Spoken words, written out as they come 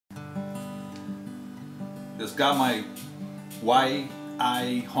Just got my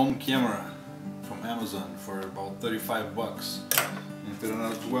YI home camera from Amazon for about 35 bucks. And paid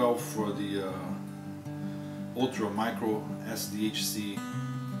another 12 for the ultra micro SDHC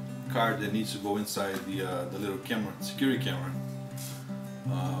card that needs to go inside the little camera, security camera.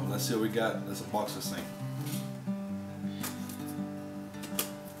 Let's see what we got. Let's unbox this thing.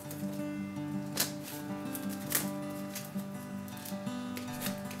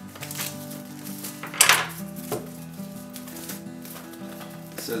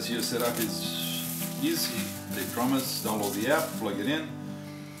 It says here setup is easy. They promise download the app, plug it in,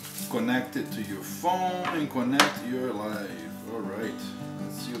 connect it to your phone, and connect your live. Alright,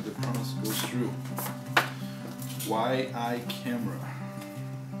 let's see if the promise goes through. YI camera.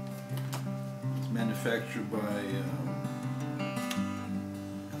 It's manufactured by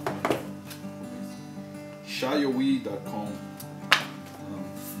Xiaoyi.com.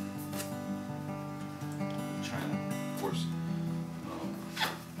 China, of course.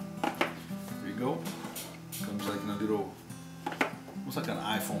 There you go. Comes like in a little, almost like an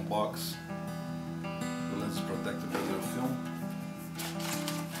iPhone box. The lens is protected by a little film.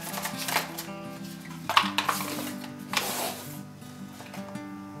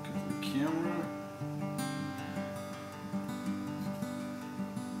 Camera.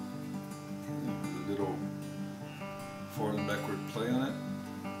 A little forward and backward play on it.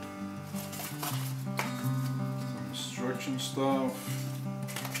 Some instruction stuff.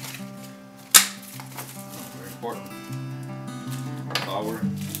 Oh, very important. Power.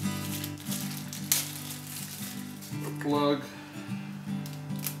 A plug.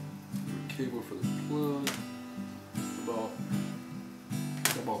 A cable for the plug.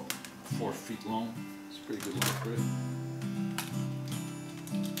 About 4 feet long. It's pretty good length for it.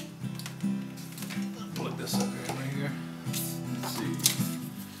 Plug this up here, right here. Let's see.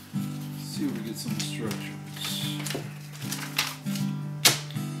 Let's see if we get some instructions.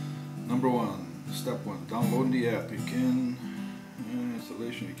 Number 1, step 1, download the app. You can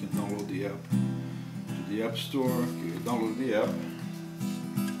installation. You can download the app to the App Store. Okay, download the app.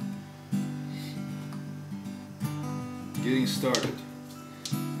 Getting started.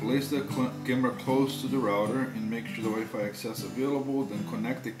 Place the camera close to the router and make sure the Wi-Fi access available. Then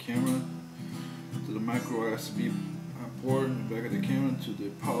connect the camera to the micro USB port in the back of the camera to the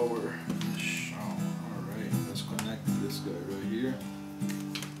power. Alright, let's connect this guy right here.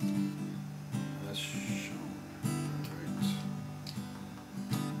 That's shown. Alright.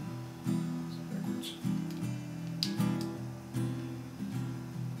 It's backwards.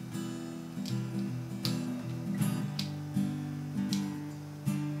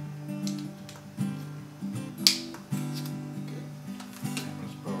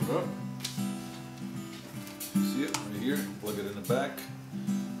 Up. See it right here, plug it in the back,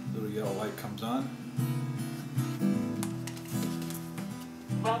 little yellow light comes on.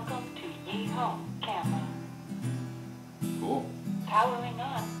 Welcome to Yi Home Camera. Cool. Powering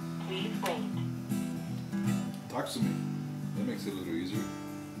on, please wait. Talks to me. That makes it a little easier.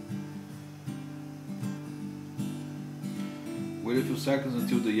 Wait a few seconds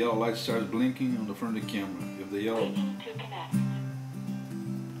until the yellow light starts blinking on the front of the camera. If the yellow Waiting to connect.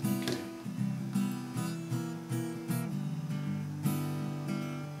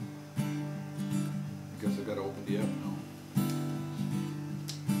 I gotta open the app now.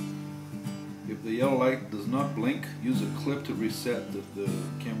 If the yellow light does not blink, use a clip to reset the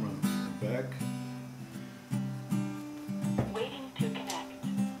camera back. Waiting to connect.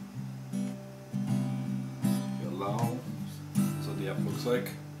 Allow. That's what the app looks like.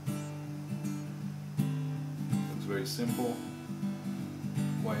 Looks very simple.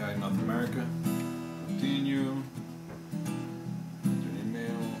 YI North America. Continue.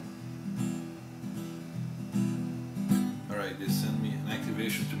 They send me an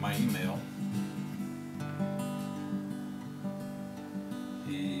activation to my email.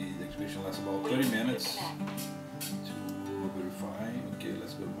 The activation lasts about 30 minutes to verify. Okay,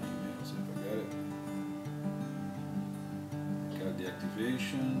 let's go to my email, see if I got it. Got the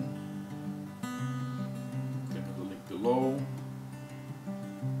activation. Click on the link below.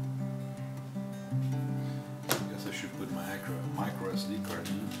 I guess I should put my micro SD card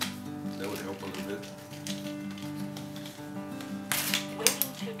in. That would help a little bit.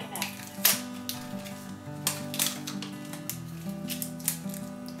 To connect.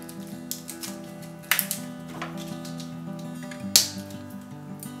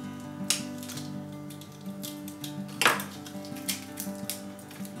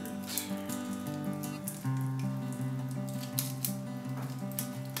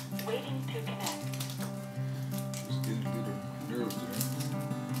 Waiting to connect. Just getting a little nerves there.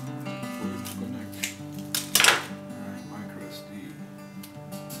 Wait to connect.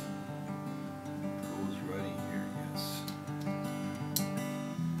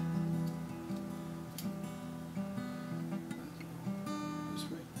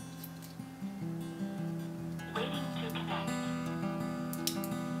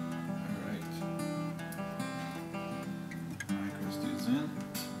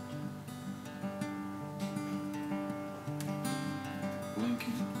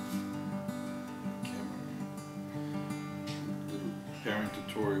 blinking. Camera. Little parent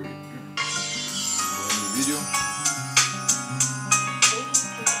tutorial here. Playing the video. Waiting to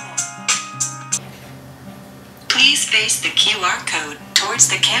connect. Please face the QR code towards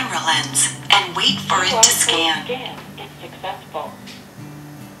the camera lens and wait for it QR to code scan. scan is successful.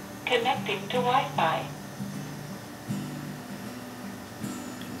 Connecting to Wi-Fi.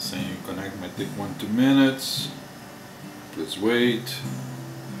 Saying connect might take 1-2 minutes. Let's wait.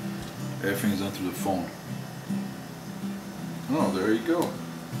 Everything's done through the phone. Oh, there you go.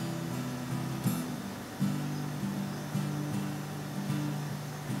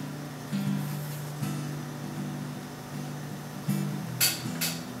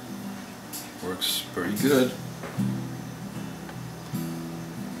 Works pretty good.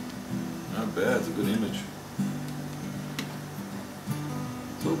 Not bad, it's a good image.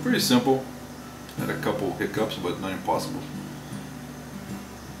 So pretty simple. Had a couple hiccups, but not impossible.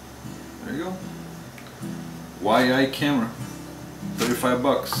 There you go. YI camera, 35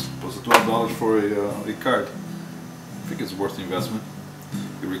 bucks, plus $12 for a card. I think it's worth the investment.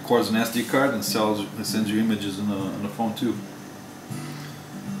 It records an SD card and sends you images on the phone too.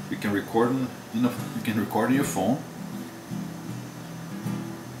 You can record in your phone,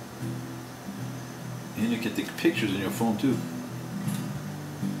 and you can take pictures in your phone too.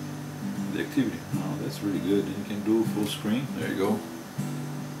 The activity. Oh, that's really good. And you can do full screen. There you go.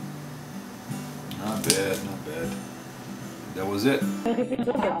 Not bad, not bad. That was it.